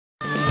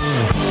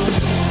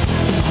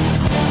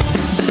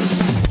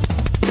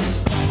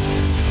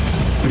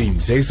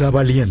Princesa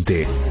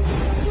Valiente.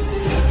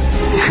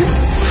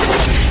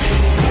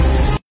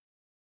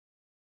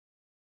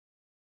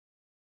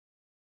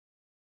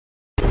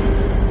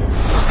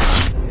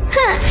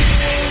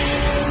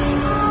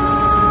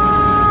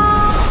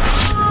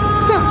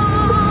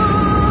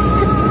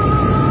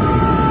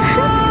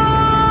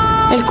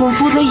 El Kung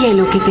Fu de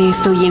hielo que te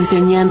estoy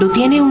enseñando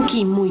tiene un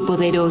ki muy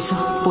poderoso.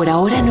 Por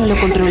ahora no lo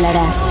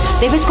controlarás.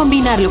 Debes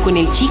combinarlo con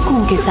el Chi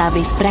Kung que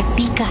sabes.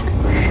 Practica.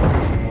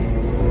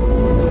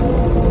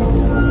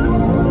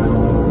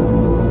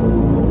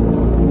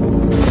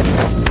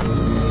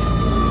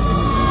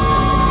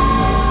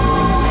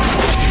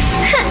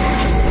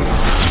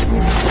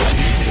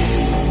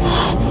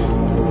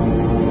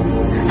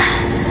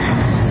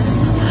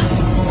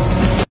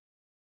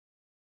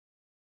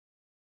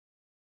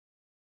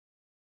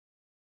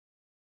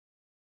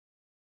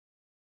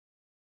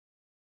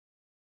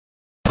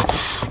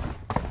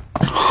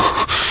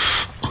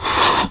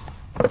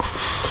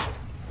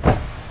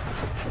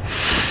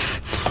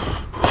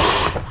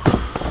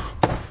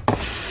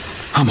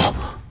 Amo.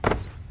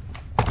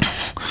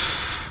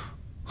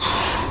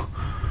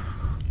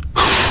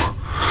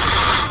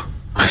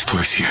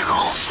 Estoy ciego.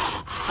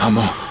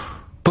 Amo,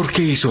 ¿por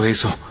qué hizo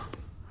eso?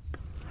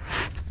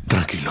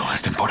 Tranquilo,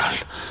 es temporal.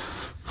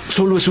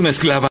 Solo es una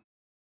esclava.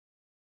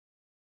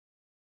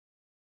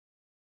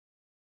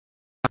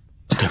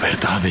 De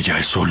verdad, ella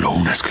es solo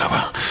una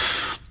esclava.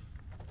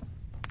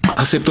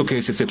 Acepto que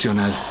es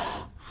excepcional.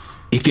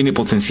 Y tiene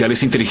potencial,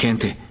 es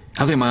inteligente.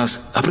 Además,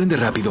 aprende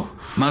rápido,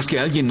 más que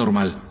alguien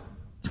normal.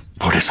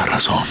 Por esa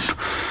razón,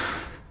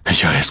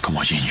 ella es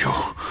como Jinju.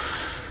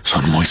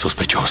 Son muy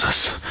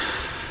sospechosas.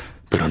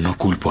 Pero no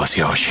culpo a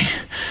Xiaoxi.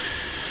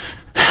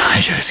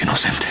 Ella es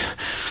inocente.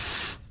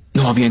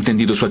 No había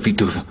entendido su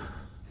actitud.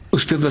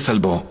 Usted la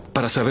salvó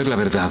para saber la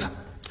verdad.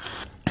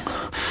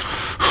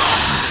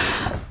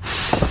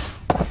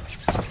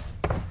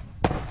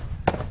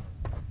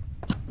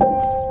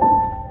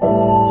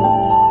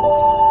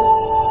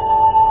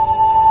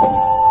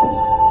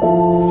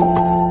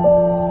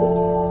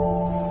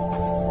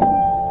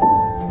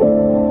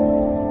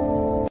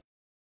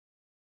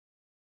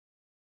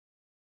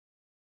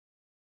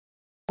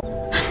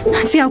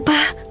 Xiaopa,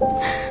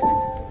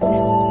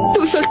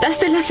 tú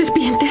soltaste las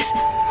serpientes.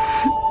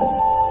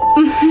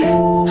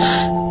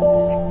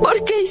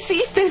 ¿Por qué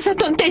hiciste esa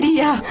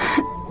tontería?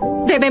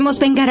 Debemos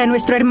vengar a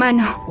nuestro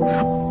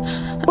hermano.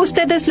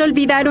 Ustedes lo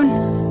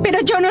olvidaron, pero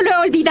yo no lo he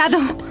olvidado.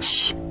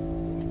 Shh.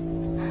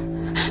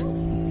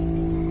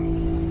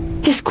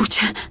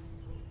 Escucha,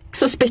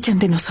 sospechan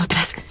de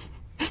nosotras.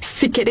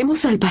 Si queremos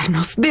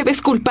salvarnos,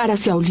 debes culpar a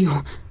Xiao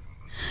Liu.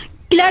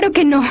 Claro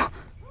que no.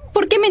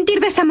 ¿Por qué mentir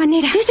de esa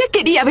manera? Ella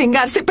quería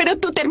vengarse, pero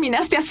tú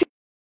terminaste así.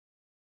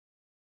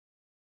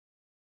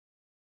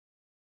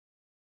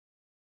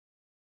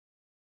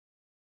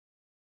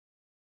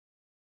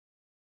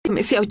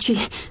 Dime, Xiaoqi.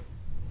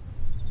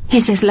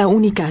 Ella es la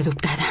única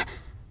adoptada.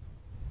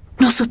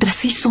 Nosotras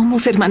sí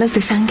somos hermanas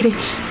de sangre.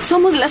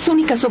 Somos las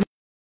únicas sobre...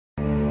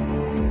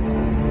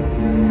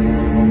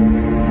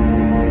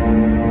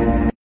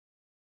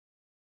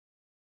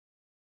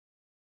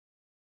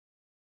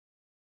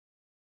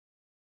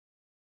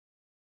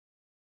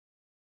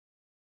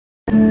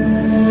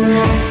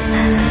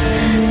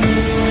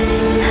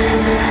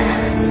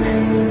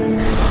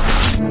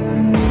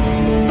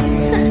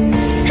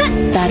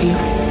 Darlo.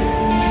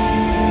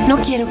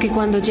 No quiero que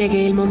cuando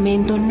llegue el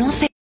momento no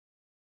se...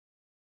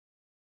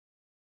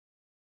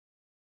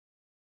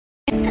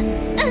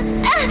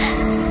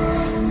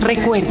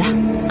 Recuerda,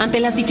 ante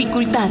las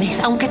dificultades,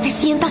 aunque te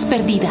sientas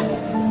perdida,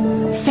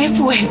 sé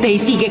fuerte y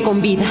sigue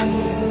con vida.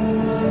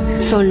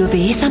 Solo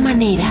de esa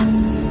manera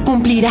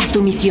cumplirás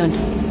tu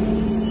misión.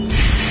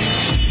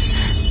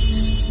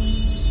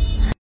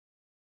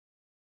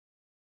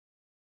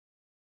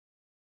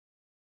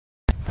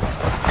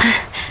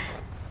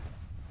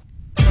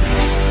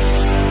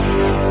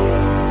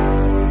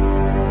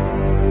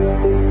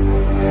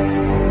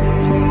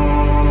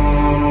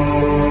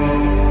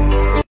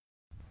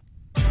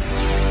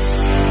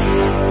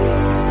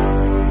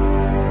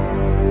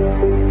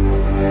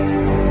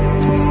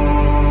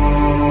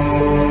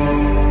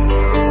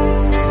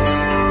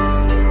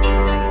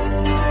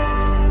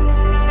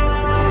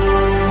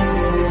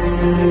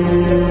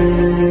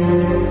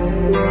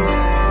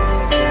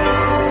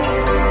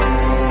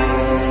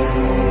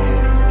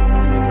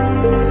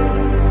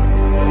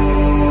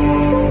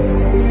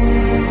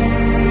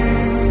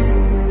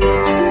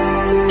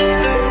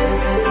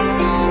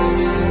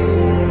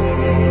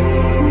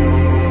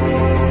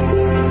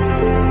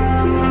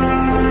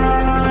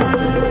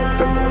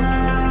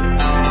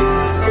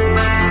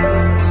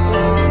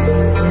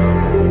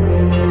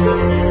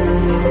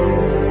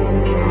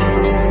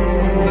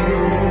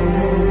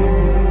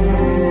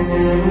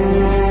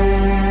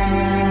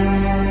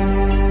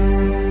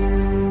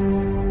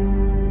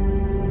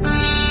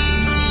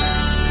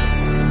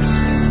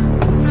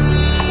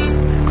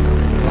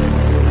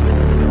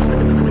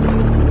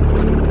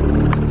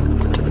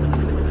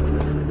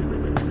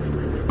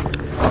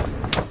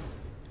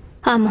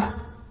 Amo,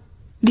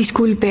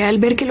 Disculpe, al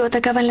ver que lo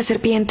atacaban las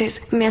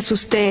serpientes, me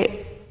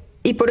asusté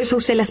y por eso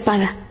usé la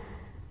espada.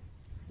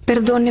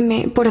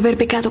 Perdóneme por haber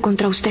pecado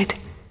contra usted.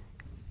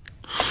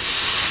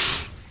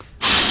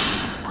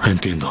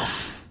 Entiendo.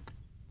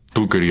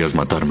 Tú querías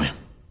matarme.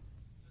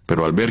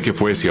 Pero al ver que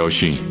fue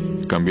Xiaoxi,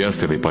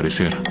 cambiaste de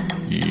parecer.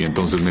 Y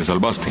entonces me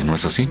salvaste, ¿no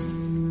es así?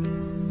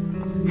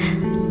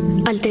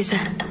 Alteza,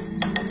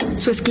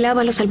 su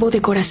esclava lo salvó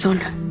de corazón.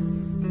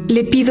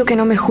 Le pido que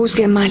no me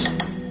juzgue mal.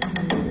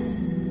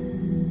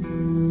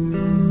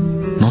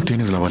 No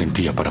tienes la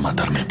valentía para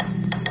matarme.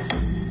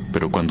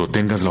 Pero cuando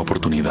tengas la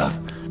oportunidad,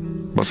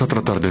 vas a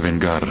tratar de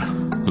vengar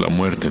la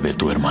muerte de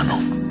tu hermano,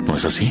 ¿no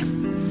es así?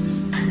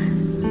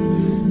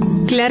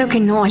 Claro que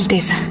no,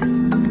 Alteza.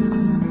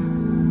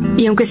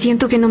 Y aunque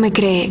siento que no me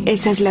cree,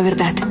 esa es la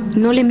verdad.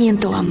 No le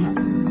miento, amo.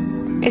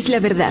 Es la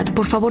verdad,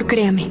 por favor,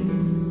 créame.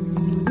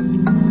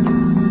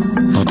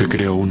 No te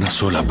creo una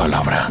sola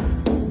palabra.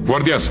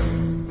 ¡Guardias!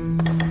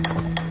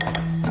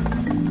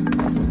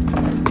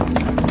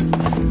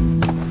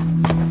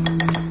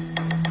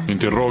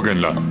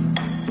 Interróguenla.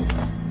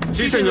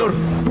 Sí, señor.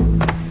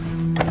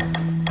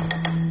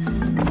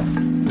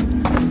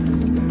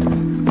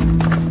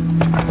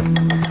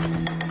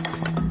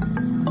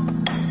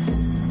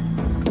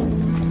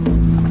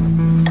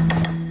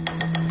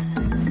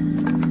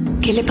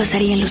 ¿Qué le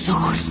pasaría en los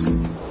ojos?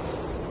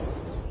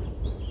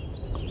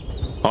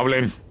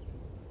 Hablen.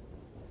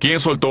 ¿Quién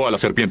soltó a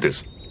las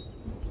serpientes?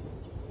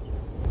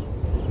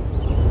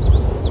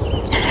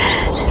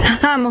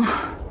 Amo.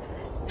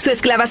 Su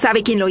esclava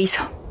sabe quién lo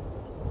hizo.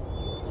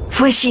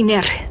 Fue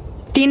Shiner.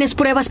 ¿Tienes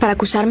pruebas para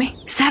acusarme?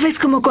 Sabes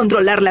cómo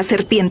controlar las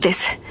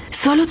serpientes.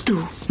 Solo tú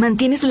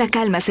mantienes la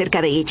calma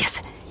cerca de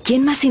ellas.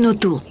 ¿Quién más sino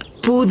tú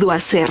pudo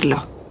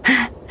hacerlo?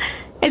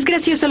 Es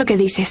gracioso lo que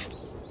dices.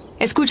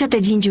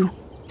 Escúchate, Jinju.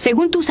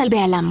 Según tú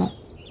salvé al amo.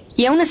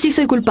 ¿Y aún así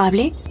soy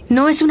culpable?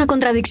 ¿No es una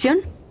contradicción?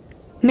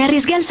 Me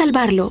arriesgué al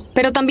salvarlo,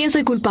 pero también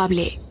soy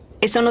culpable.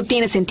 Eso no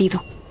tiene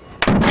sentido.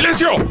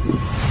 ¡Silencio!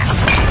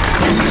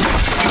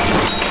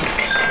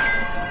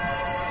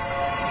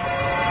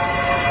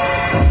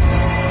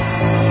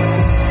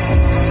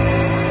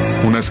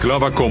 Una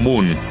esclava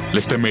común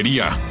les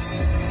temería.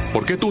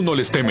 ¿Por qué tú no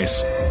les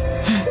temes?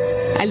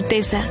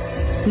 Alteza,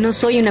 no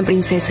soy una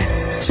princesa.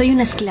 Soy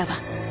una esclava.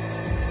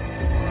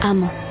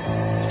 Amo.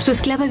 Su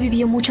esclava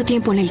vivió mucho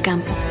tiempo en el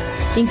campo.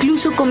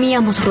 Incluso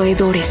comíamos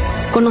roedores.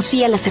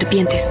 Conocía a las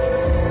serpientes.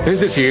 Es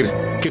decir,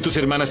 que tus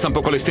hermanas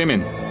tampoco les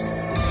temen.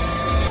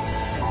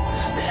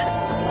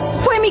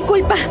 Fue mi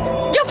culpa.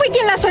 Yo fui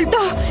quien la soltó.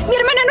 Mi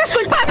hermana no es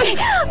culpable.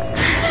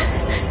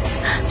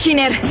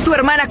 Shiner, tu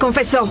hermana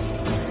confesó.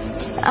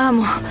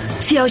 Amo,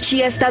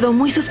 Xiaoxi ha estado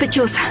muy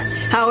sospechosa.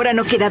 Ahora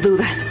no queda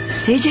duda.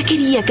 Ella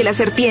quería que las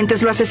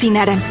serpientes lo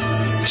asesinaran.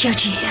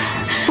 Xiaoxi,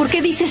 ¿por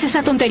qué dices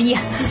esa tontería?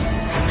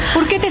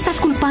 ¿Por qué te estás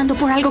culpando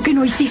por algo que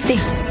no hiciste?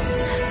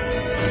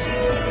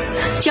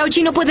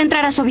 Xiaoxi no puede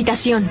entrar a su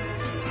habitación.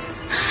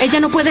 Ella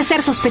no puede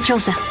ser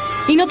sospechosa.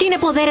 Y no tiene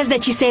poderes de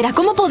hechicera.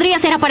 ¿Cómo podría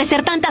hacer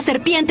aparecer tantas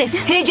serpientes?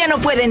 Ella no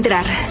puede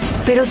entrar.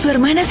 Pero su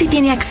hermana sí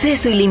tiene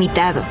acceso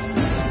ilimitado.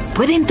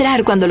 Puede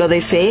entrar cuando lo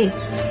desee.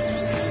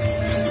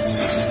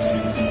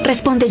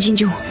 Responde,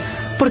 Jinju.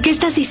 ¿Por qué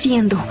estás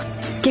diciendo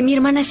que mi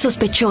hermana es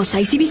sospechosa?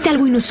 Y si viste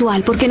algo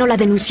inusual, ¿por qué no la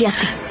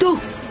denunciaste? Tú.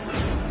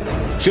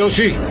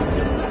 Xiaoxi,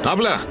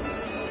 habla.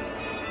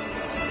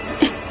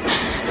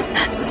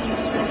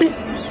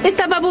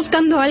 Estaba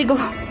buscando algo.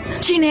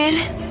 Shiner,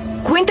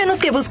 cuéntanos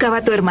qué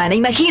buscaba tu hermana.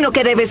 Imagino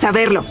que debes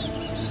saberlo.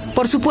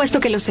 Por supuesto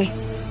que lo sé.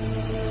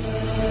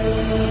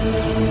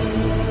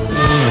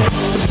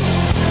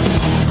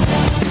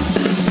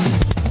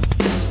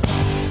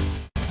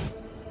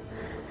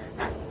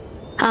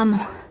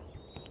 Amo.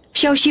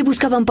 Xiaoxi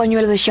buscaba un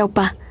pañuelo de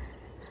Xiaopa.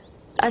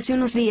 Hace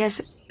unos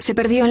días se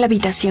perdió en la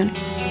habitación.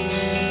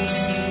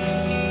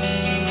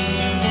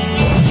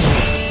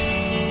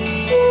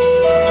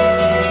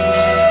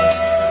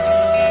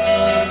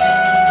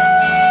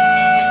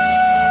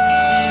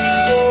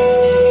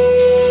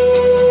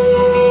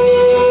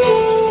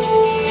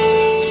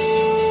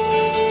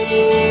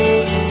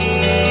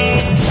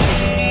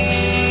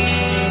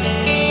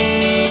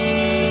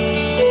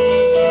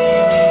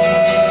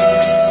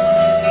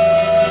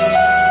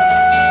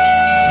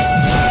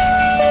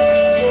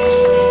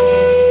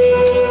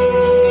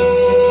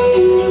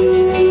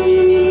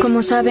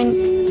 Saben,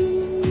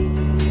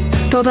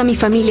 toda mi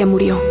familia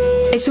murió.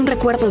 Es un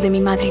recuerdo de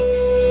mi madre.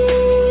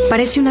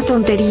 Parece una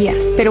tontería,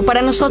 pero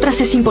para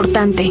nosotras es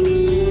importante.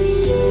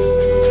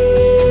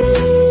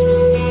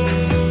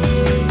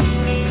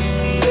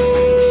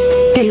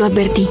 Te lo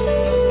advertí.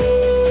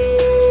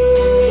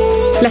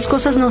 Las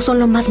cosas no son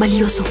lo más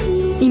valioso.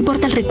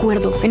 Importa el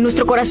recuerdo en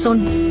nuestro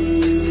corazón.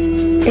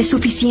 Es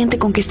suficiente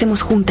con que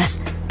estemos juntas.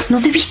 No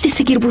debiste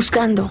seguir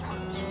buscando.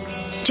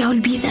 Ya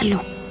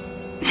olvídalo.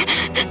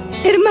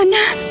 Hermana.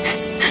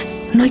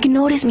 No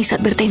ignores mis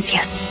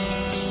advertencias.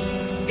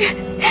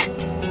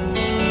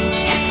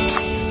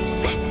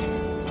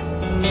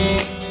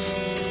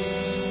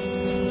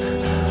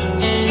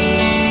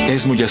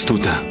 Es muy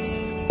astuta.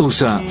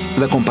 Usa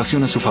la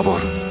compasión a su favor.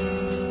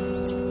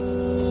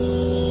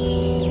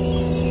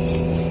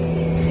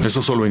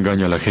 Eso solo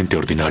engaña a la gente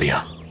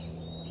ordinaria.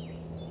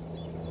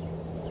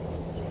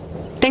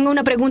 Tengo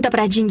una pregunta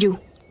para Jinju.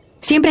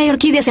 Siempre hay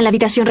orquídeas en la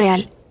habitación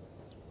real.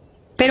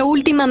 Pero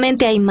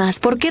últimamente hay más.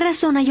 ¿Por qué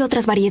razón hay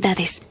otras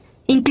variedades?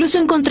 Incluso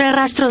encontré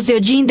rastros de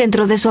hollín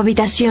dentro de su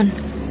habitación.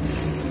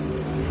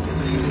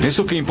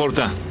 ¿Eso qué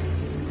importa?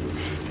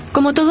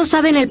 Como todos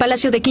saben, el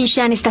palacio de King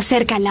Shan está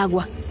cerca al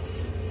agua.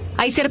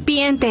 Hay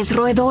serpientes,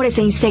 roedores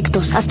e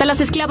insectos. Hasta las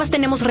esclavas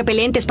tenemos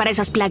repelentes para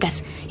esas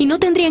plagas. Y no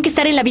tendrían que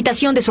estar en la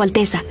habitación de su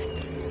Alteza.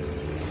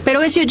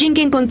 Pero ese hollín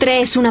que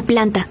encontré es una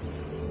planta.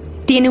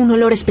 Tiene un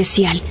olor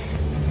especial.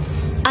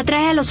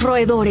 Atrae a los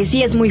roedores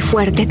y es muy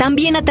fuerte.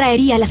 También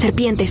atraería a las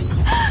serpientes.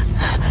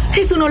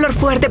 Es un olor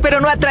fuerte, pero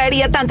no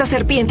atraería tantas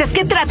serpientes.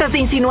 ¿Qué tratas de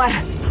insinuar?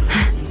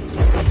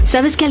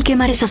 ¿Sabes que al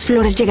quemar esas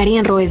flores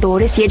llegarían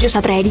roedores y ellos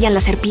atraerían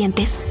las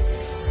serpientes?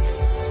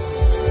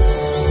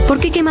 ¿Por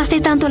qué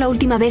quemaste tanto la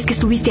última vez que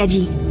estuviste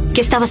allí?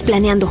 ¿Qué estabas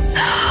planeando?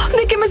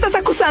 ¿De qué me estás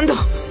acusando?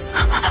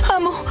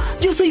 Amo,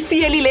 yo soy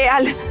fiel y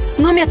leal.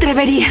 No me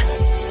atrevería.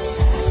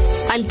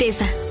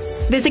 Alteza,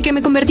 desde que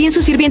me convertí en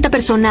su sirvienta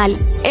personal,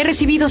 he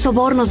recibido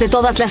sobornos de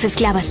todas las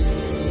esclavas.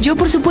 Yo,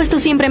 por supuesto,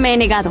 siempre me he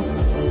negado.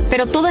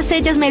 Pero todas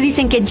ellas me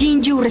dicen que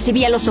Jinju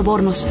recibía los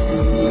sobornos.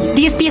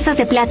 10 piezas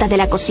de plata de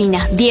la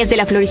cocina, 10 de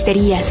la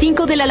floristería,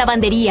 5 de la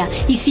lavandería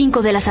y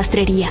 5 de la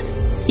sastrería.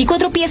 Y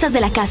 4 piezas de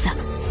la casa.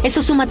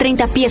 Eso suma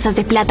 30 piezas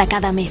de plata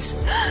cada mes.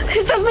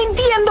 ¡Estás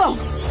mintiendo!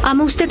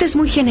 Amo, usted es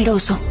muy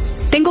generoso.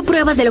 Tengo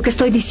pruebas de lo que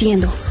estoy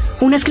diciendo.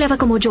 Una esclava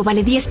como yo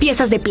vale 10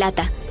 piezas de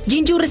plata.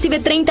 Jinju recibe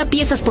 30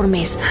 piezas por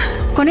mes.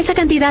 Con esa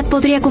cantidad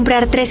podría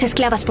comprar 3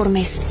 esclavas por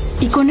mes.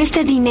 Y con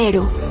este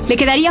dinero, le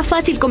quedaría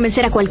fácil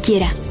convencer a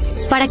cualquiera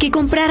para que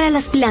comprara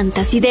las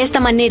plantas y de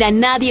esta manera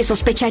nadie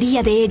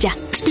sospecharía de ella.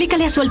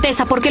 Explícale a su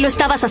Alteza por qué lo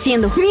estabas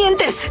haciendo.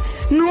 ¡Mientes!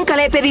 Nunca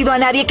le he pedido a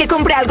nadie que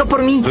compre algo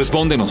por mí.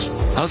 Respóndenos.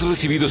 ¿Has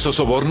recibido esos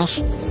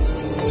sobornos?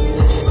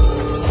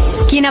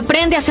 Quien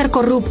aprende a ser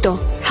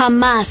corrupto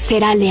jamás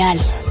será leal.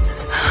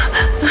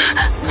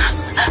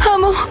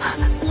 Amo,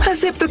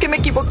 acepto que me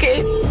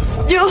equivoqué.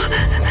 Yo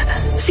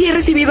sí he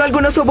recibido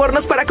algunos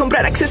sobornos para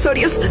comprar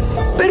accesorios,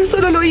 pero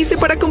solo lo hice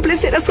para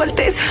complacer a su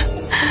Alteza.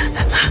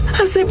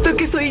 Acepto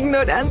que soy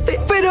ignorante,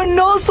 pero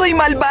no soy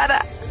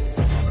malvada.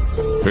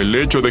 El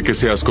hecho de que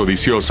seas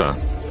codiciosa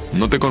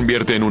no te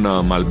convierte en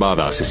una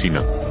malvada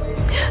asesina.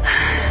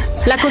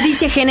 La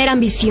codicia genera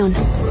ambición.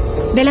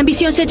 De la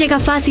ambición se llega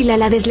fácil a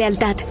la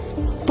deslealtad.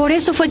 Por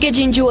eso fue que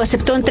Jinju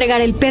aceptó entregar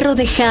el perro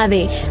de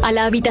Jade a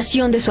la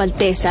habitación de su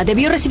Alteza.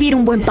 Debió recibir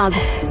un buen pago.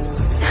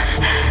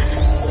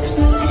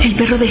 El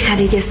perro de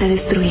Jade ya está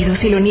destruido.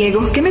 Si lo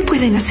niego, ¿qué me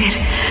pueden hacer?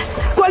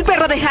 ¿Cuál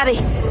perro de Jade?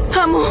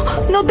 Amo,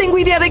 no tengo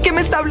idea de qué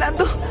me está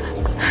hablando.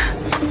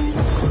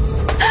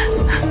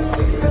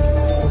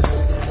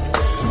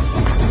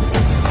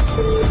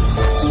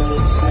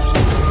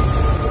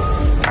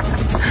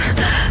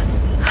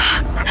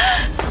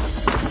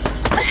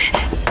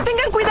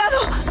 ¡Tengan cuidado!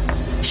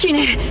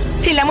 Shiner,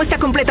 el amo está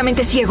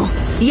completamente ciego.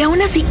 ¿Y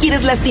aún así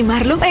quieres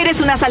lastimarlo?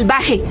 Eres una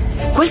salvaje.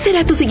 ¿Cuál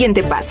será tu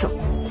siguiente paso?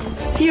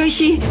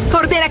 Yoichi,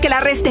 ordena que la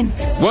arresten.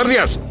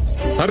 ¡Guardias!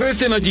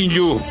 ¡Arresten a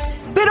Jinju!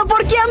 ¿Pero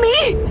por qué a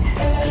mí?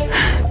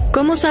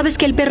 ¿Cómo sabes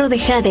que el perro de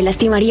Jade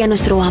lastimaría a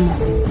nuestro amo?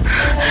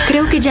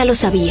 Creo que ya lo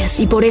sabías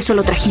y por eso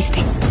lo trajiste.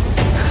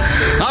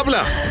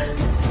 ¡Habla!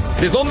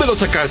 ¿De dónde lo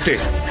sacaste?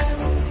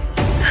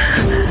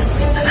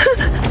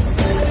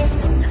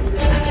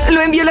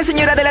 Lo envió la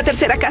señora de la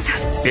tercera casa.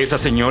 Esa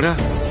señora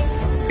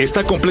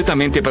está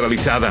completamente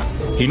paralizada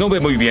y no ve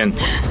muy bien.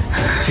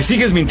 Si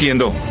sigues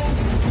mintiendo,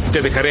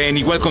 te dejaré en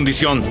igual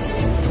condición.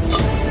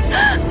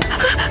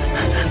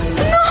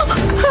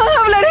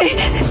 ¡No! ¡Hablaré!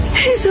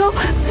 Eso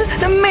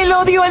me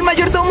lo dio el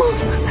mayordomo.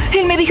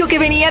 Él me dijo que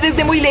venía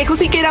desde muy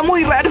lejos y que era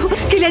muy raro,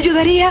 que le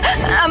ayudaría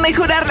a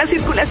mejorar la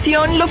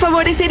circulación, lo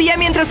favorecería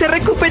mientras se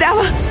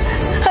recuperaba.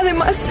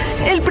 Además,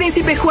 el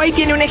príncipe Huai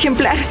tiene un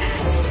ejemplar.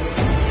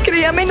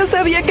 Créame, no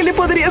sabía que le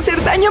podría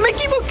hacer daño. Me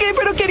equivoqué,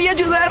 pero quería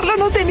ayudarlo,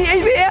 no tenía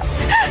idea.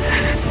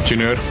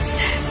 Shiner,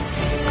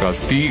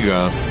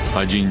 castiga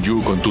a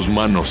Jinju con tus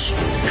manos.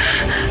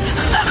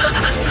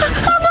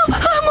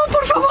 Amo,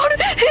 por favor.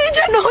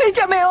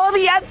 Ella me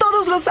odia.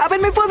 Todos lo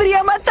saben, me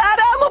podría matar.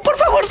 Amo, por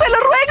favor, se lo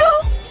ruego.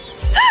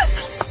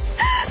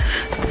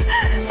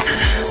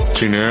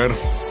 Shiner.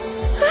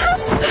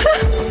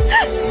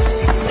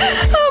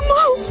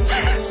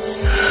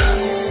 Amo.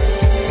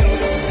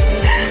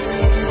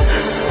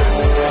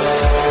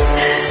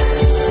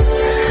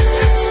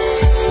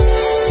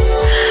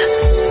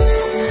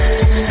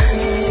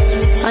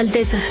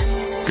 Alteza,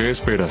 ¿Qué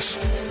esperas?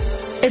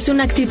 es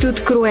una actitud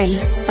cruel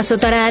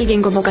azotar a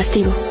alguien como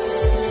castigo.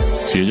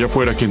 Si ella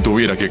fuera quien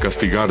tuviera que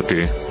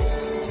castigarte,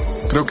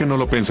 creo que no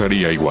lo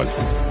pensaría igual.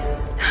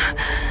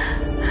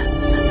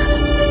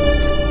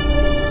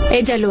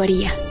 Ella lo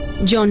haría,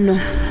 yo no.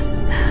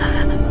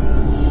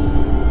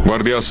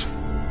 Guardias,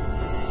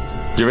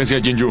 llévense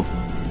a Jinju.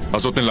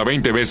 Azótenla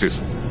 20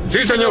 veces.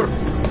 Sí, señor.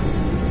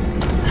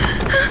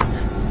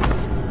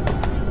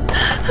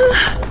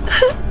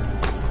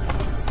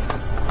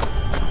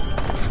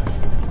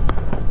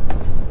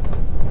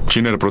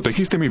 Chiner,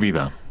 protegiste mi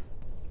vida.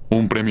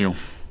 Un premio.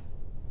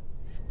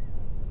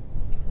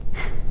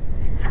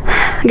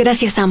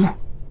 Gracias, amo.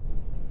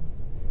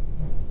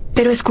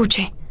 Pero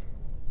escuche.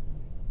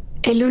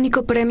 El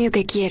único premio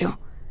que quiero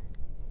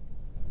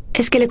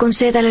es que le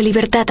conceda la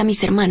libertad a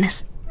mis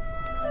hermanas.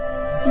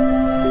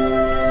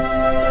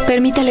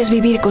 Permítales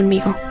vivir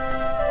conmigo.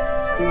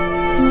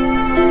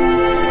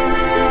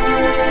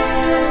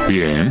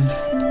 Bien.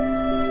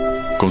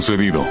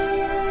 Concedido.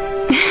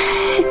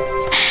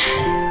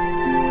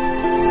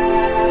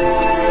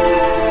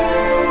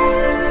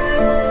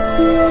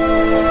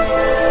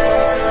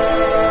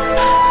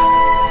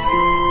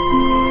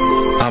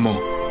 Amo,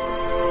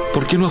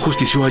 ¿por qué no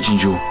ajustició a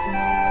Jinju?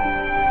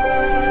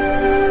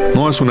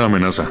 No es una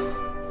amenaza.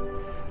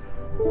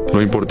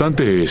 Lo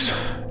importante es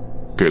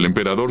que el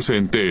emperador se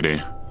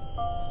entere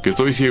que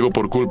estoy ciego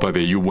por culpa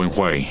de Yu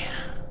Wenhui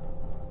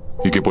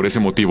y que por ese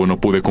motivo no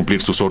pude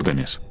cumplir sus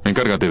órdenes.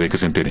 Encárgate de que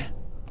se entere.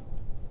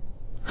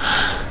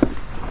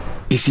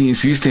 ¿Y si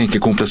insiste en que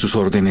cumpla sus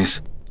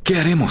órdenes, qué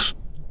haremos?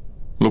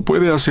 Lo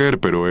puede hacer,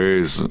 pero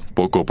es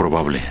poco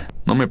probable.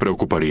 No me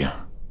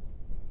preocuparía.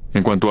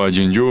 En cuanto a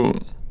Jinju,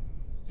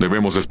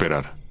 debemos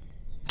esperar.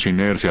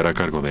 Chiner se hará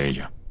cargo de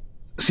ella.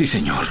 Sí,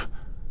 señor.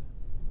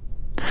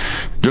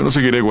 Yo no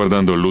seguiré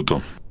guardando el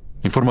luto.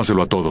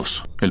 Infórmaselo a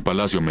todos. El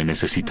palacio me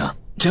necesita.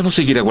 ¿Ya no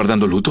seguirá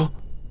guardando luto?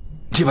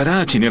 ¿Llevará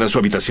a Chiner a su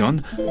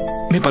habitación?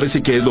 Me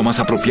parece que es lo más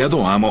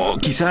apropiado, amo.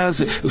 Quizás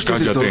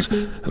ustedes Cállate. dos...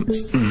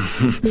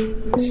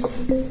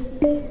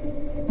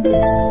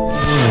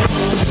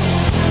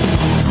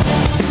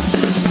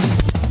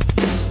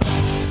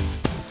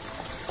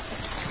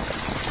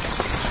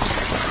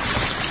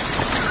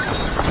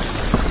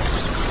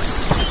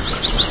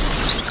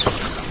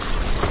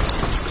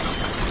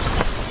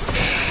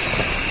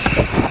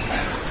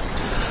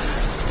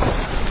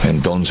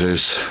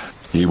 Entonces,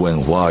 Yi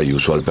Wenhui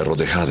usó al perro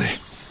de Jade.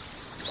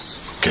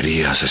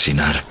 Quería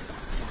asesinar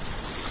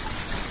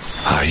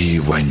a Yi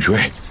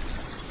Wenhui.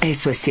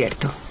 Eso es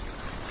cierto.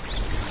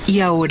 Y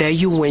ahora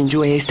Yu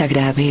Wenhui está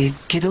grave,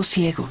 quedó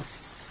ciego.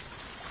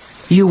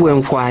 Yu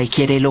Wenhui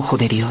quiere el ojo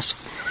de Dios.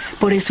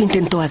 Por eso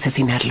intentó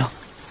asesinarlo.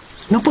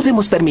 No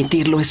podemos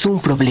permitirlo, es un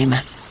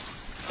problema.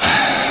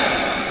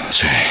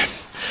 Sí.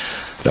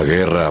 La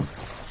guerra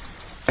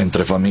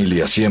entre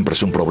familias siempre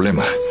es un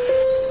problema.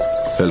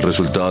 El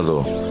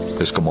resultado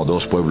es como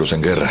dos pueblos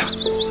en guerra.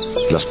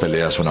 Las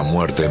peleas son a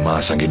muerte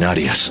más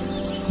sanguinarias,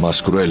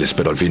 más crueles,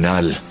 pero al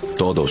final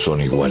todos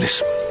son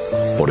iguales.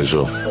 Por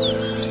eso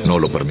no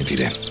lo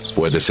permitiré.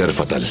 Puede ser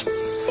fatal.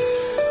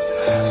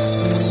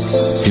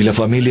 Y la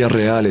familia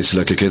real es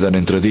la que queda en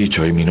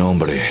entredicho y mi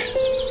nombre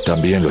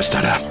también lo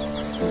estará.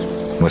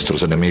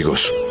 Nuestros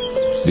enemigos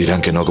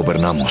dirán que no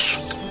gobernamos.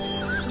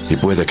 Y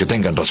puede que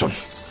tengan razón.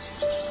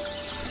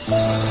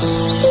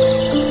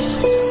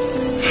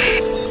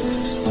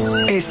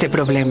 Este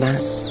problema,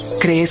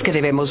 ¿crees que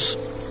debemos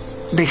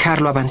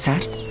dejarlo avanzar?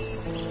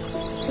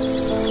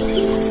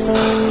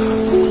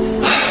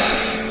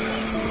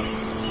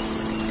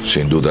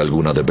 Sin duda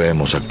alguna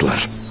debemos actuar.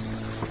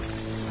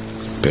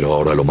 Pero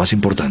ahora lo más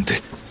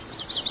importante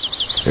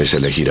es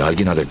elegir a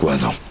alguien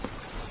adecuado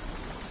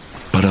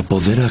para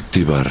poder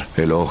activar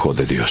el ojo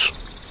de Dios.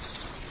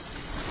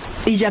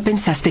 ¿Y ya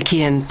pensaste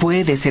quién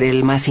puede ser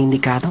el más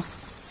indicado?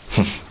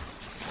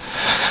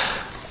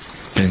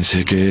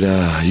 Pensé que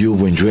era Yu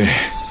Wenhui.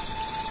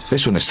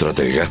 Es un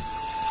estratega.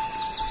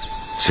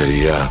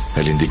 Sería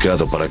el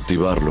indicado para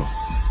activarlo,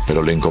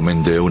 pero le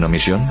encomendé una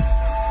misión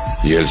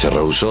y él se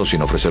rehusó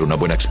sin ofrecer una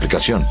buena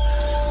explicación.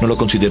 No lo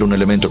considero un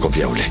elemento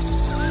confiable.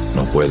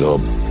 No puedo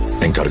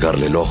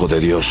encargarle el ojo de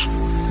Dios.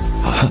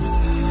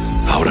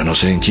 Ahora no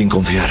sé en quién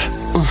confiar.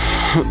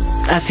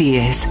 Así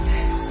es.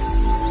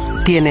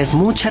 Tienes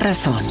mucha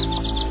razón.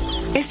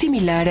 Es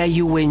similar a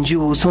Yu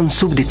Wenyu, son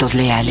súbditos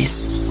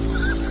leales.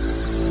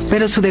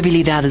 Pero su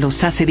debilidad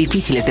los hace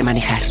difíciles de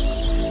manejar.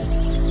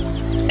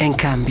 En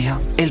cambio,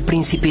 el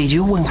príncipe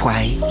Yu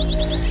Wenhui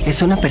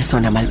es una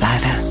persona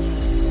malvada.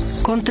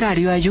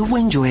 Contrario a Yu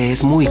Wenyu,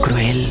 es muy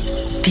cruel.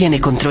 Tiene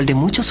control de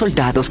muchos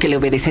soldados que le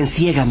obedecen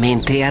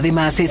ciegamente.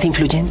 Además, es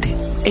influyente.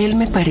 Él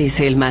me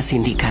parece el más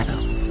indicado.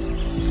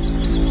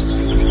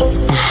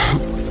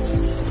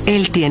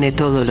 Él tiene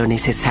todo lo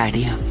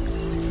necesario.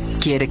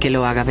 ¿Quiere que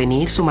lo haga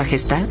venir, Su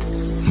Majestad?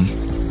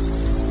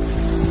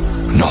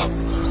 No,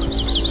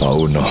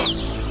 aún no.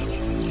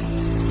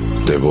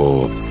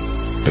 Debo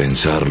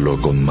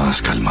pensarlo con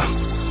más calma.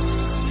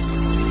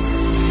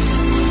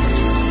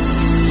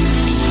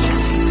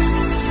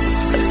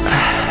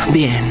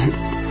 Bien.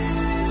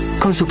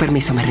 Con su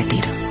permiso me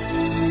retiro.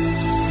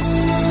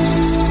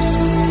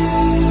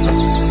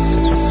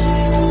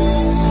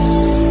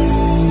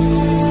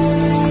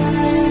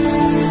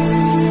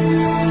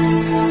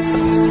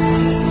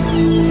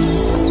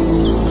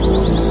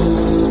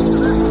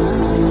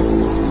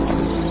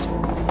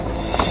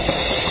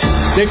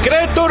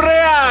 Decreto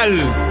real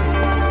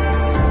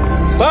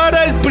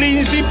para el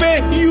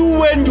príncipe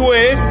Yu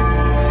Wenhui.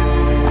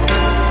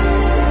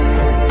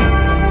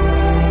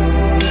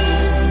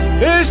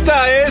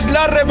 Esta es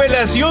la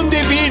revelación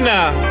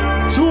divina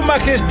Su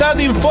Majestad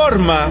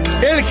informa,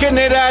 el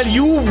general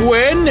Yu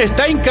Wen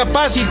está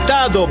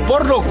incapacitado,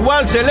 por lo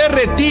cual se le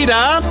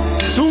retira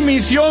su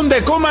misión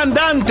de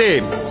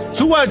comandante.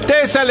 Su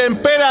Alteza el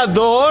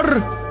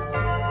Emperador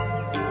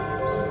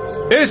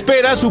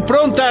espera su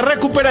pronta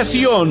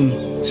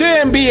recuperación.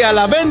 Se envía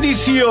la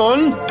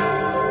bendición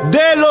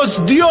de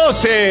los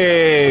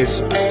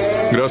dioses.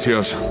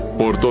 Gracias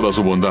por toda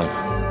su bondad.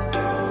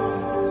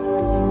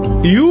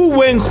 Yu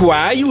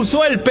Wenhuai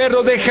usó el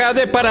perro de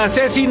Jade para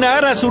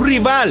asesinar a su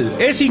rival.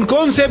 Es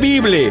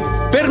inconcebible.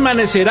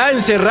 Permanecerá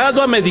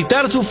encerrado a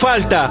meditar su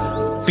falta.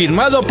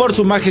 Firmado por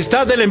Su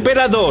Majestad el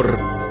Emperador.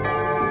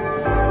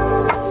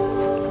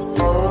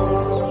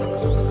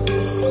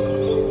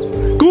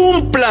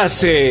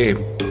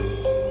 ¡Cúmplase!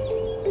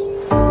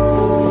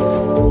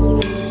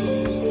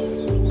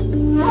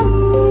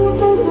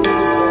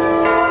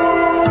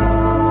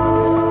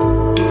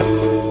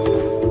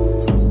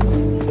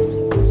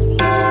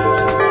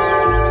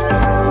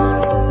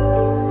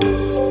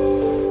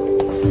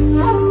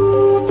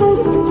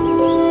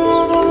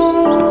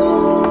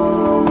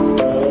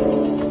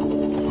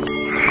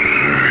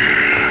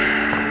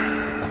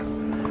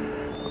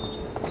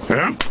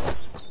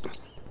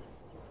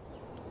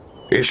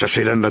 Esas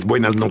eran las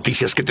buenas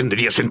noticias que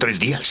tendrías en 3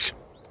 días.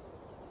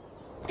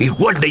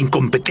 Igual de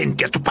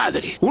incompetente a tu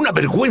padre. Una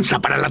vergüenza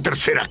para la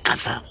tercera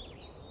casa.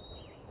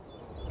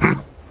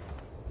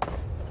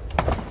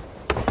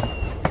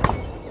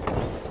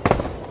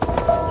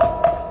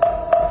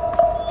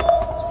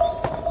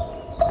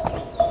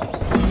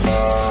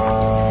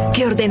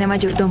 ¿Qué ordena,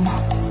 mayordomo?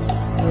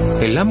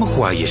 El amo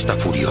Huai está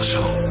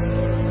furioso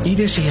y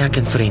desea que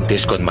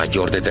enfrentes con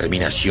mayor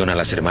determinación a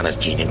las hermanas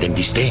Jin,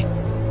 ¿entendiste?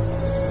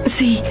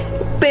 Sí,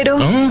 pero...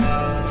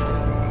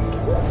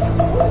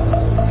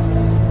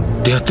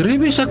 ¿Te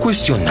atreves a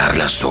cuestionar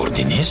las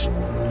órdenes?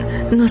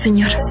 No,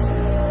 señor.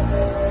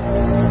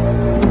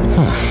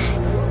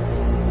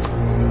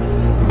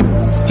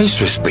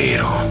 Eso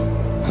espero.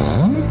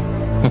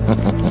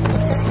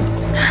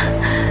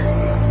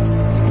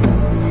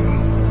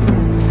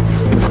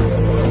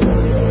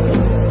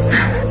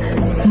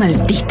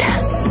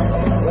 Maldita.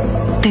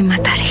 Te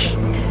mataré.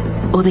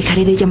 O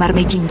dejaré de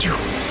llamarme Jinju.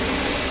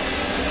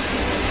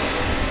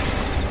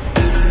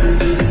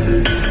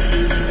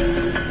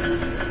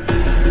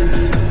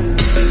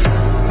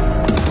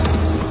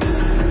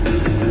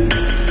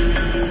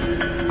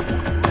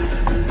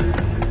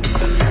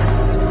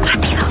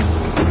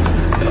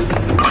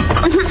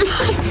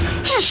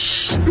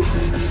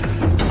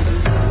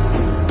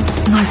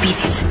 No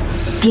olvides,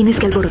 tienes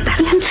que alborotar.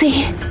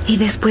 Sí. Y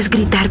después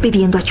gritar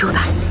pidiendo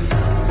ayuda.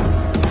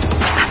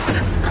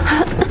 Vamos.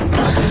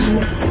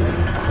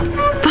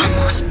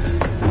 Vamos.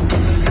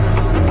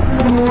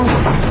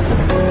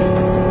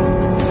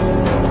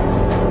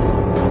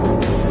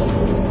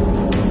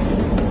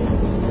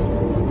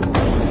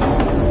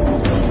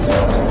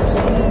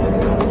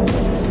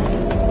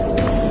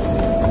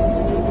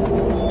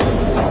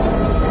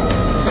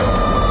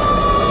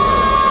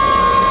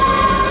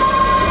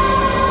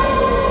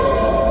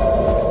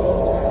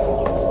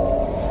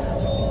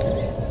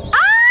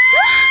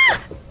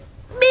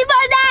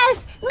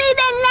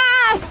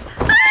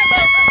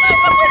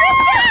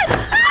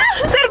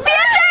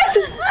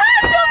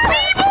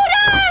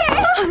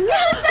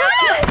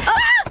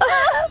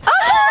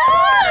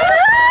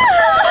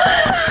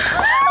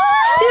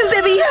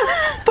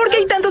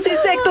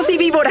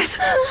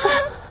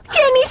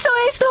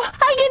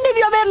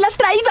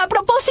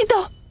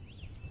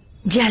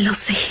 Ya lo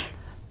sé.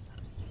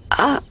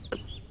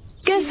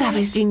 ¿Qué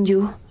sabes,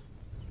 Jinju?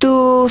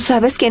 ¿Tú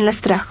sabes quién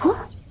las trajo?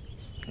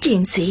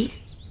 Jinsi,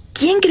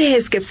 ¿quién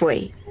crees que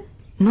fue?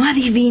 ¿No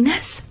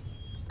adivinas?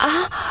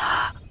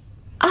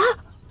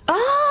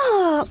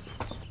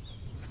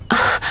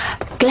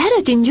 Claro,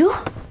 Jinju.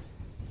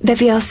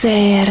 Debió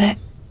ser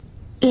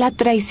la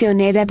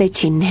traicionera de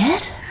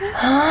Chiner.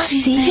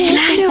 Sí,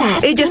 claro.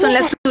 Ellas son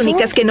las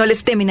únicas que no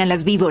les temen a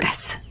las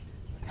víboras.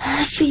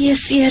 Sí,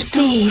 es cierto.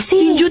 Sí.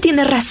 Jinju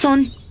tiene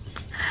razón.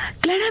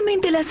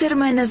 Claramente las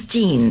hermanas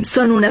Jin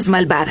son unas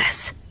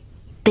malvadas.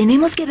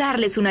 Tenemos que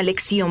darles una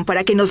lección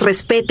para que nos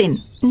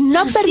respeten.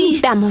 No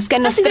permitamos que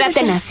nos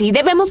traten así.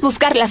 Debemos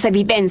buscar las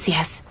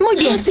evidencias. Muy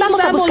bien,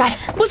 vamos a buscar.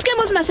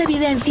 Busquemos más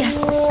evidencias.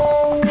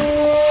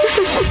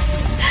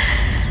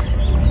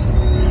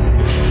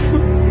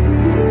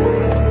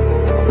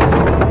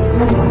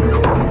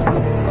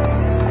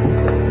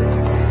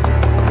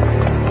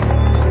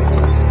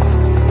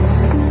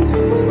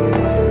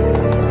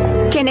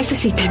 ¿Qué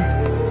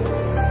necesitan?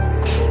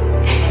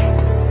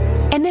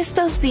 En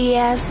estos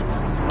días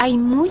hay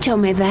mucha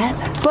humedad.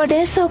 Por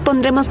eso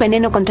pondremos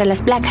veneno contra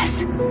las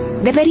plagas.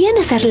 Deberían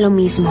hacer lo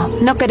mismo.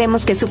 No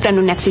queremos que sufran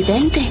un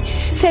accidente.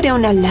 Sería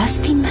una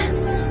lástima.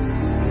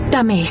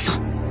 Dame eso.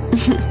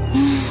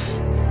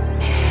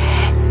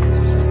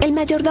 El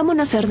mayordomo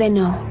nos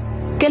ordenó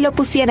que lo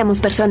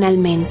pusiéramos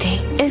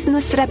personalmente. Es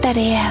nuestra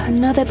tarea.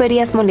 No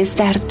deberías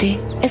molestarte.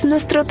 Es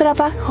nuestro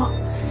trabajo.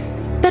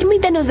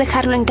 Permítanos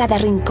dejarlo en cada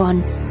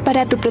rincón,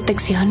 para tu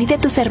protección y de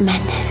tus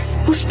hermanas.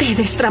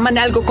 Ustedes traman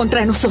algo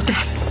contra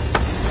nosotras.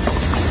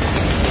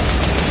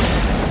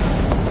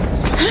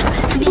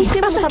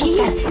 vamos a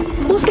buscar.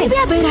 Busque. Debe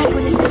haber algo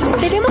en este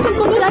lugar. Debemos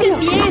encontrarlo.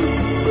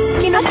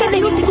 Bien. Que no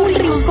quede ningún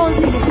rincón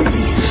sin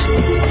descubrir.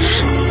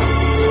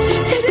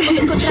 Esperen.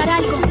 Encontrar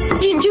algo.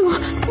 Jinju,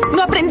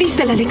 ¿no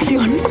aprendiste la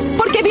lección?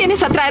 ¿Por qué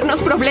vienes a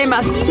traernos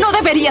problemas? No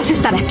deberías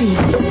estar aquí.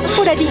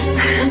 Por allí.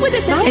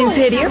 Puede ser. ¿En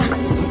serio?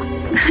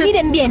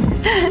 Miren bien.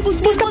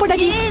 Busca por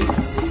allí.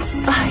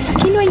 Ay,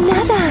 aquí no hay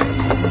nada.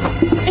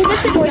 En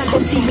este no es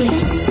posible.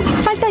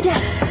 Falta ya.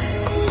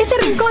 Ese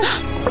rincón.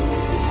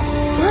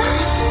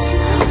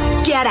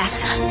 ¿Qué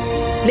harás?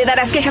 ¿Le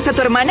darás quejas a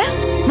tu hermana?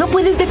 ¿No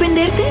puedes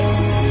defenderte?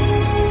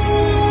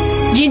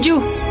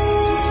 Jinju.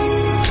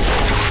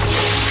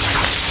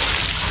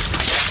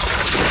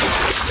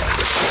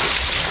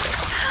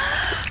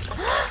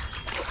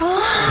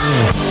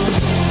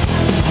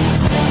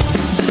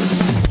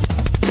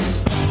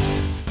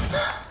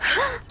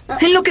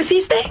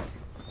 ¿Enloqueciste?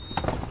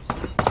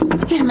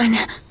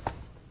 Hermana.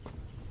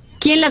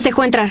 ¿Quién las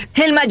dejó entrar?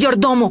 El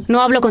mayordomo.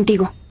 No hablo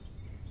contigo.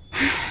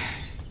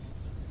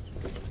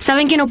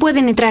 Saben que no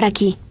pueden entrar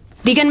aquí.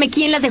 Díganme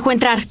quién las dejó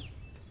entrar.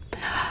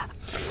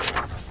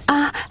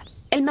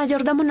 El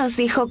mayordomo nos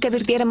dijo que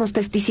vertiéramos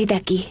pesticida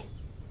aquí.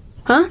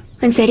 ¿Ah?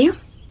 ¿En serio?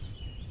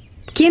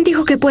 ¿Quién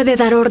dijo que puede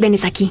dar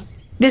órdenes aquí?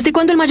 ¿Desde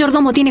cuándo el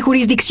mayordomo tiene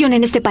jurisdicción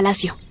en este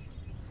palacio?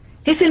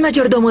 Es el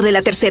mayordomo de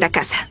la tercera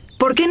casa.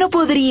 ¿Por qué no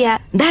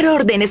podría dar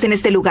órdenes en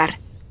este lugar?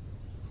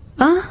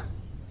 ¿Ah?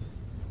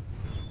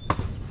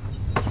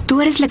 Tú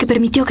eres la que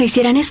permitió que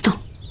hicieran esto.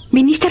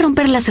 Viniste a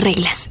romper las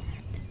reglas.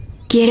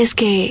 ¿Quieres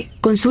que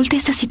consulte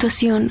esta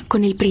situación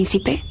con el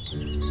príncipe?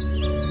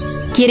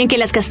 ¿Quieren que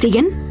las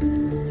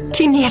castiguen?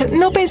 Chinier,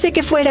 no pensé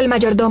que fuera el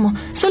mayordomo.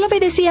 Solo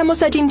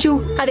obedecíamos a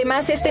Jinju.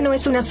 Además, este no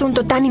es un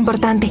asunto tan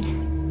importante.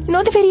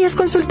 No deberías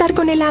consultar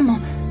con el amo.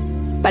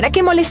 ¿Para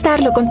qué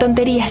molestarlo con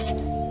tonterías?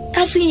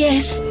 Así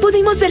es.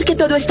 Pudimos ver que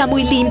todo está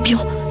muy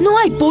limpio. No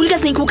hay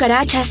pulgas ni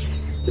cucarachas.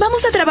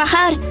 Vamos a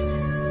trabajar.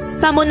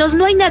 Vámonos,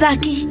 no hay nada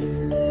aquí.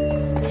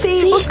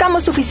 Sí,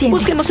 buscamos suficiente.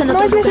 Busquemos en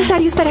otro lugar. No es lugar.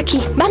 necesario estar aquí.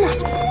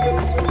 Vamos.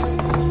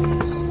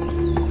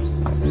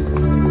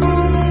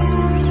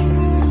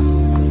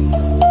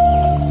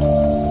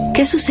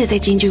 ¿Qué sucede,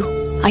 Jinju?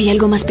 ¿Hay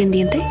algo más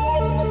pendiente?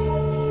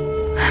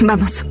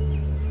 Vamos.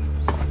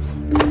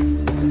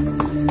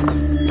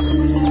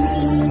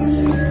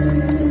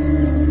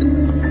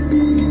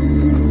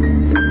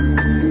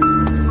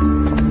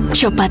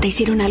 Chopa, ¿te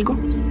hicieron algo?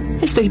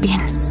 Estoy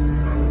bien.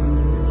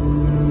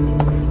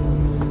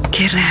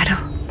 Qué raro.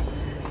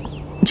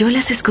 Yo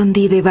las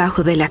escondí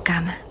debajo de la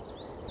cama,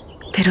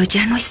 pero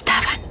ya no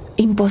estaban.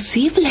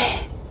 Imposible.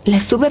 La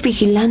estuve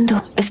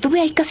vigilando.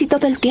 Estuve ahí casi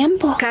todo el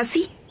tiempo.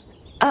 ¿Casi?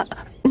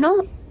 No.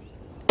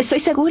 Estoy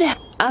segura.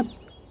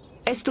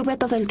 Estuve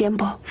todo el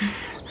tiempo.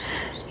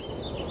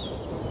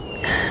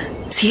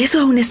 Si eso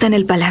aún está en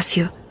el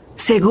palacio,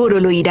 seguro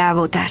lo irá a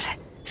votar.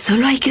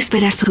 Solo hay que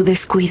esperar su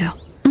descuido.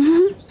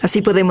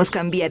 Así podemos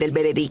cambiar el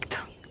veredicto.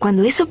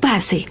 Cuando eso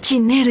pase,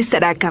 Chiner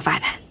estará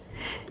acabada.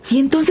 Y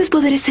entonces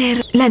podré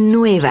ser la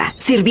nueva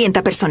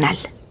sirvienta personal.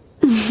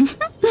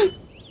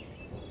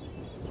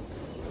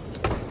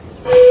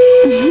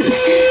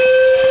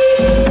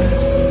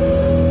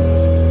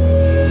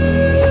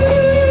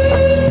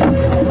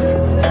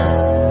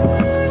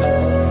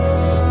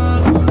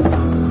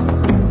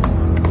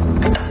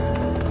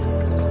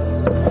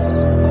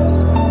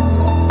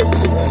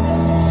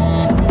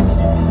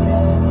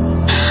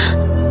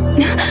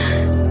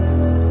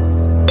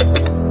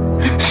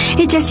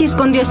 Ella sí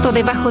escondió esto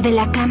debajo de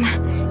la cama.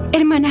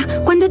 Hermana,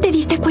 ¿cuándo te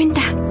diste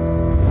cuenta?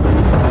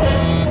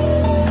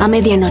 A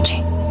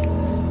medianoche.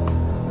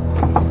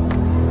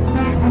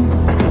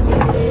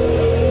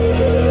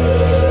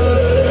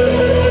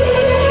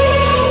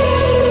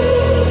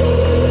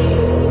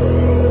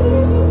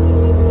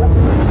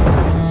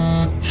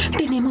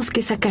 Tenemos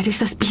que sacar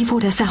esas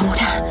víboras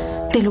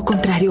ahora. De lo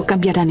contrario,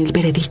 cambiarán el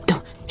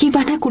veredicto y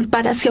van a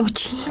culpar a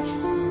Seochi.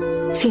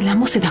 Si el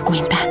amo se da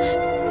cuenta,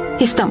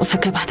 estamos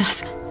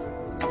acabadas.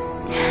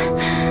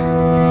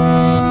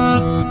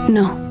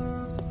 No.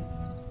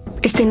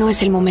 Este no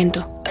es el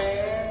momento.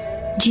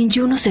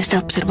 Jinju nos está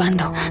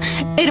observando.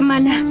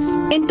 Hermana,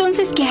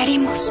 ¿entonces qué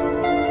haremos?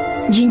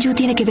 Jinju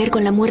tiene que ver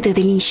con la muerte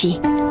de Lin Shi.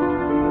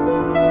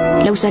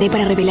 La usaré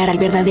para revelar al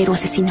verdadero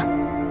asesino.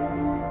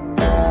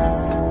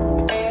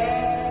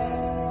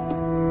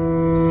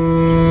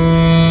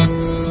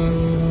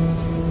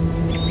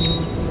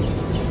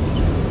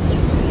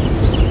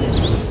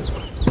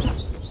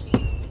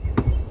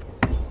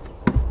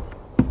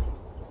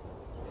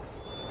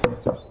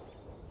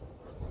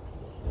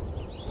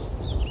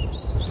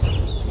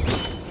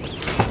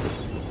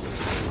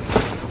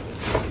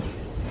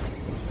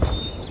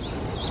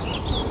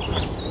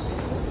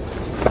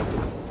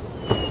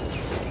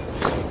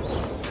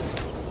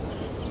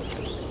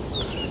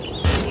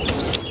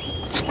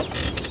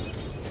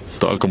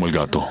 Tal como el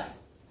gato.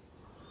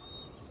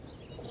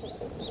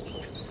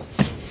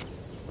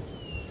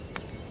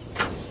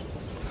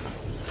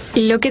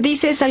 Lo que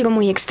dice es algo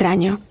muy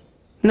extraño.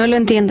 No lo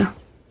entiendo.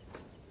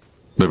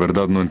 ¿De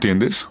verdad no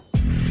entiendes?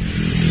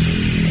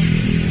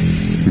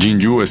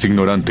 Jinju es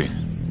ignorante.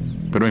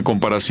 Pero en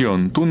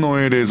comparación, tú no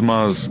eres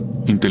más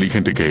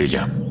inteligente que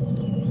ella.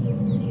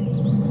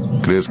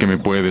 ¿Crees que me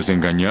puedes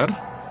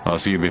engañar?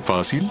 ¿Así de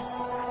fácil?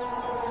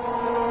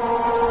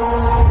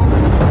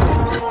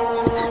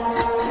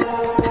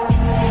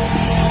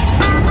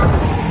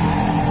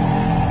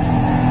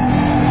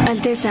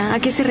 Alteza, ¿a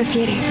qué se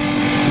refiere?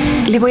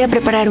 Le voy a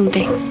preparar un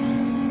té.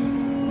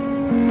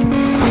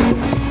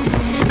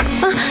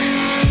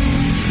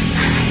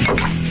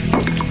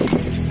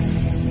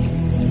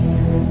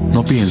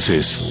 No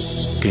pienses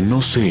que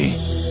no sé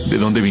de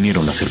dónde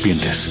vinieron las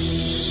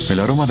serpientes. El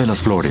aroma de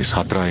las flores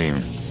atrae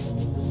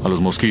a los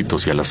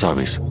mosquitos y a las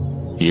aves.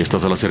 Y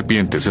estas a las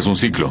serpientes, es un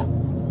ciclo.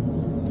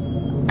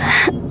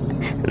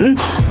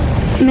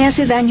 Me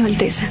hace daño,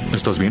 Alteza.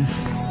 ¿Estás bien?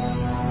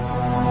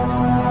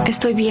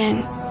 Estoy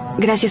bien.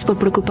 Gracias por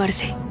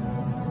preocuparse.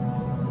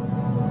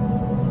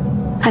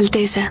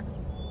 Alteza,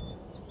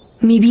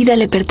 mi vida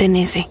le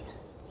pertenece.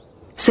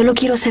 Solo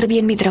quiero hacer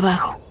bien mi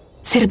trabajo,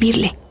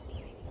 servirle.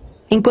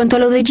 En cuanto a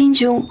lo de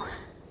Jinju,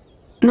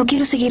 no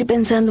quiero seguir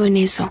pensando en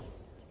eso.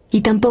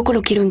 Y tampoco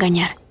lo quiero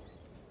engañar.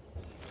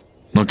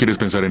 ¿No quieres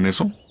pensar en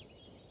eso?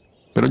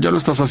 Pero ya lo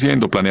estás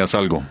haciendo, planeas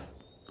algo.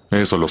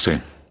 Eso lo sé.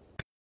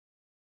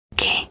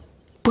 ¿Qué?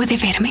 ¿Puede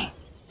verme?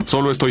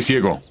 Solo estoy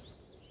ciego,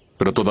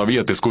 pero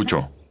todavía te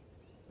escucho.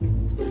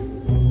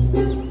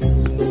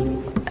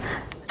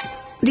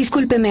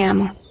 Discúlpeme,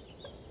 amo.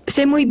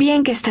 Sé muy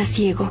bien que está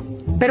ciego,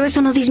 pero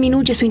eso no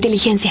disminuye su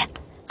inteligencia.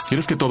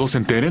 ¿Quieres que todos se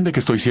enteren de que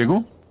estoy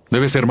ciego?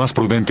 Debe ser más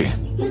prudente.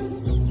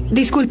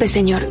 Disculpe,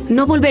 señor.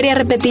 No volveré a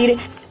repetir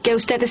que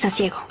usted está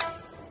ciego.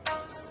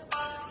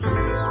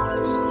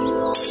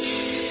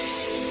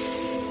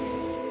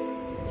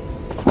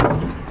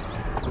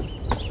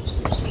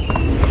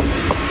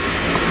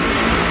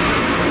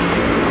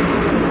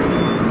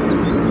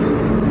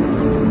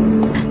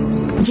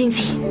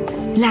 Jinsi,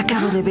 la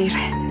acabo de ver.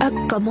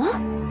 ¿Cómo?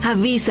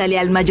 Avísale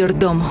al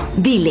mayordomo.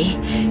 Dile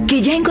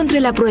que ya encontré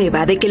la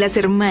prueba de que las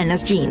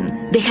hermanas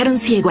Jin dejaron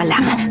ciego al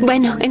amo.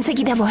 Bueno,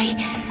 enseguida voy.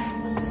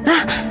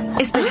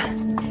 Espera.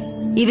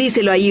 Y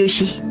díselo a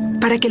Yushi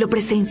para que lo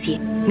presencie.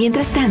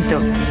 Mientras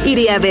tanto,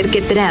 iré a ver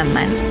qué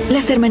traman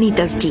las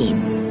hermanitas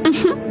Jin.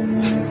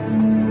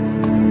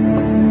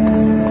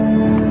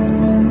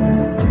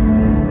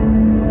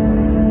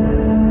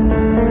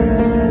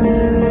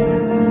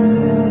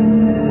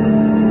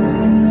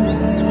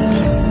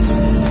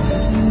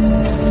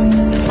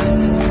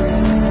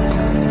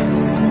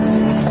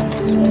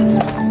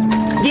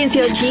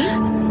 Jinsiochi.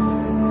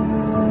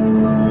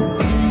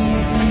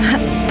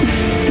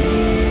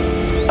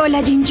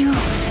 Hola, Jinju.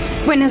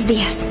 Buenos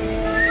días.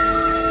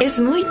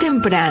 Es muy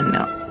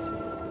temprano.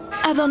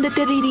 ¿A dónde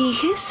te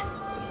diriges?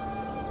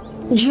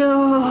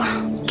 Yo...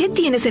 ¿Qué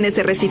tienes en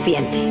ese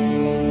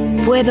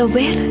recipiente? ¿Puedo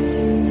ver?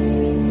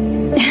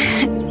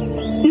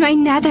 No hay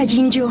nada,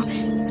 Jinju.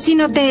 Si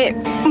no te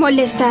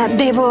molesta,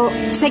 debo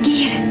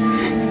seguir.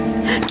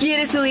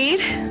 ¿Quieres huir?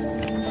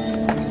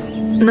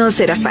 No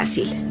será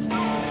fácil.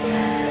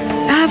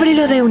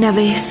 Ábrelo de una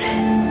vez.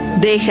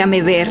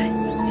 Déjame ver.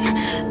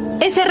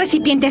 Ese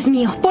recipiente es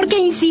mío. ¿Por qué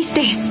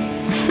insistes?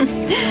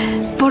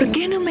 ¿Por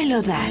qué no me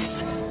lo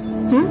das?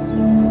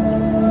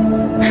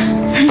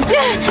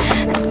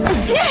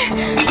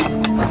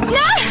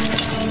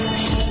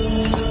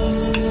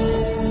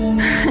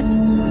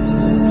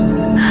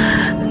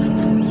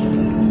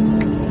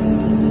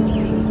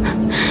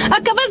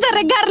 Acabas de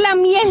regar la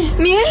miel.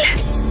 ¿Miel?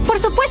 Por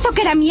supuesto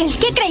que era miel.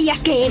 ¿Qué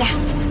creías que era?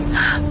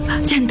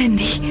 Ya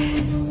entendí.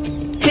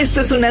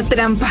 Esto es una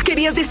trampa.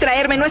 Querías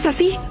distraerme, ¿no es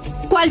así?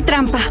 ¿Cuál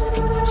trampa?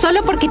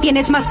 Solo porque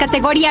tienes más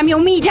categoría me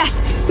humillas.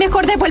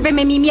 Mejor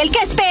devuélveme mi miel. ¿Qué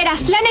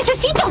esperas? ¡La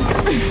necesito!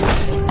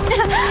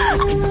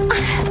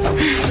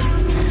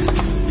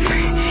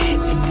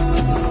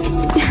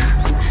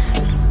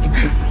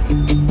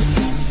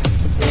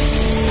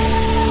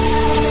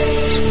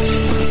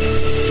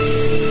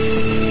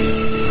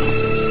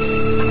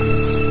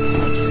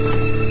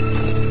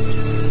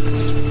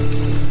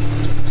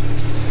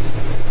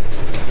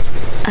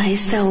 A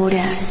esta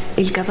hora,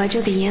 ¿el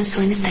caballo de Ian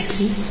Suen está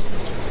aquí?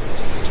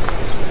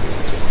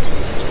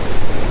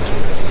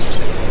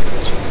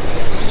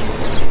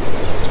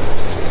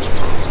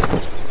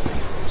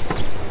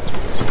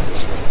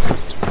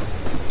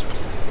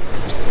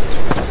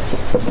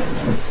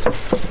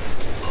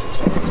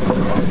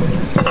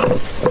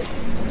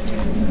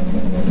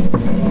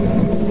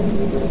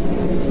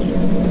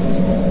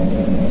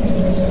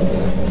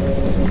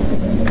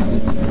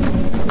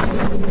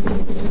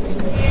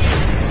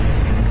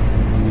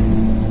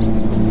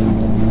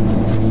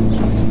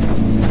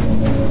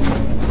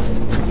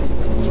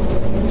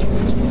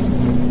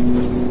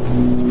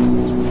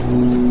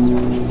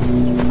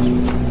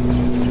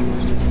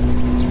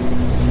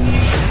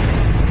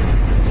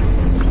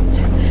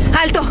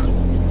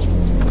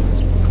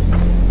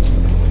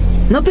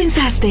 ¿No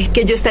pensaste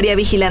que yo estaría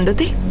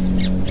vigilándote?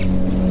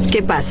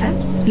 ¿Qué pasa?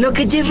 Lo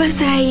que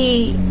llevas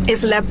ahí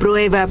es la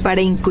prueba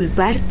para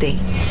inculparte,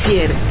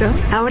 ¿cierto?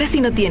 Ahora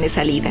sí no tiene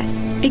salida.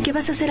 ¿Y qué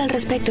vas a hacer al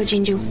respecto,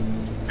 Jinju?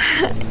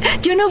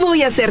 Yo no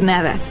voy a hacer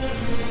nada.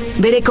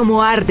 Veré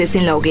cómo ardes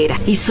en la hoguera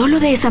y solo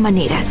de esa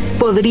manera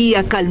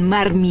podría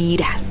calmar mi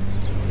ira.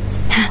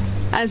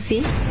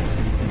 ¿Así?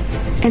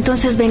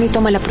 Entonces ven y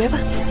toma la prueba.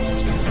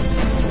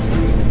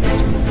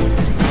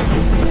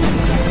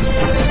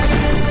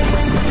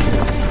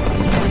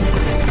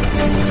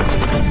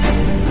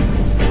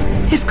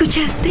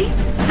 ¿Escuchaste?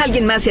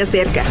 Alguien más se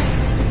acerca.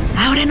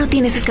 Ahora no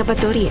tienes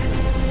escapatoria.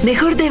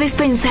 Mejor debes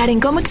pensar en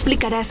cómo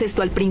explicarás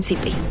esto al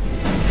príncipe.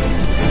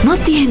 No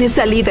tienes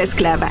salida,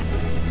 esclava.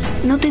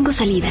 No tengo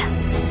salida,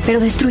 pero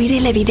destruiré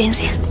la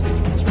evidencia.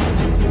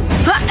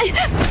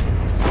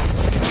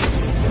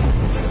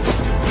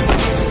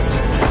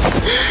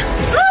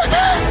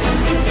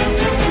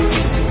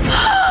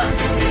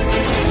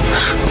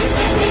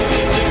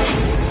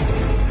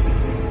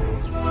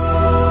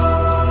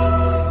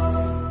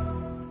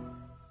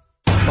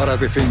 Para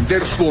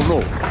defender su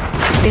honor,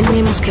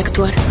 tenemos que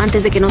actuar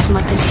antes de que nos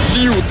maten.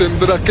 Liu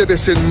tendrá que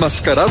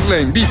desenmascarar la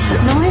envidia.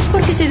 No es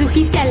porque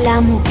sedujiste al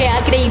amo que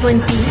ha creído en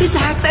ti.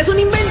 Exacto, es un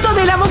invento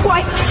del amo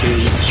Huai. ¡Qué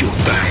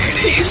idiota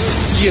eres!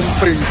 Y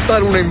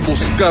enfrentar una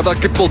emboscada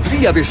que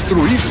podría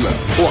destruirla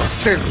o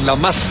hacerla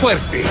más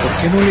fuerte.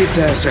 ¿Por qué no le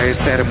das a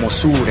esta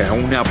hermosura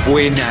una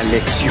buena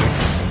lección?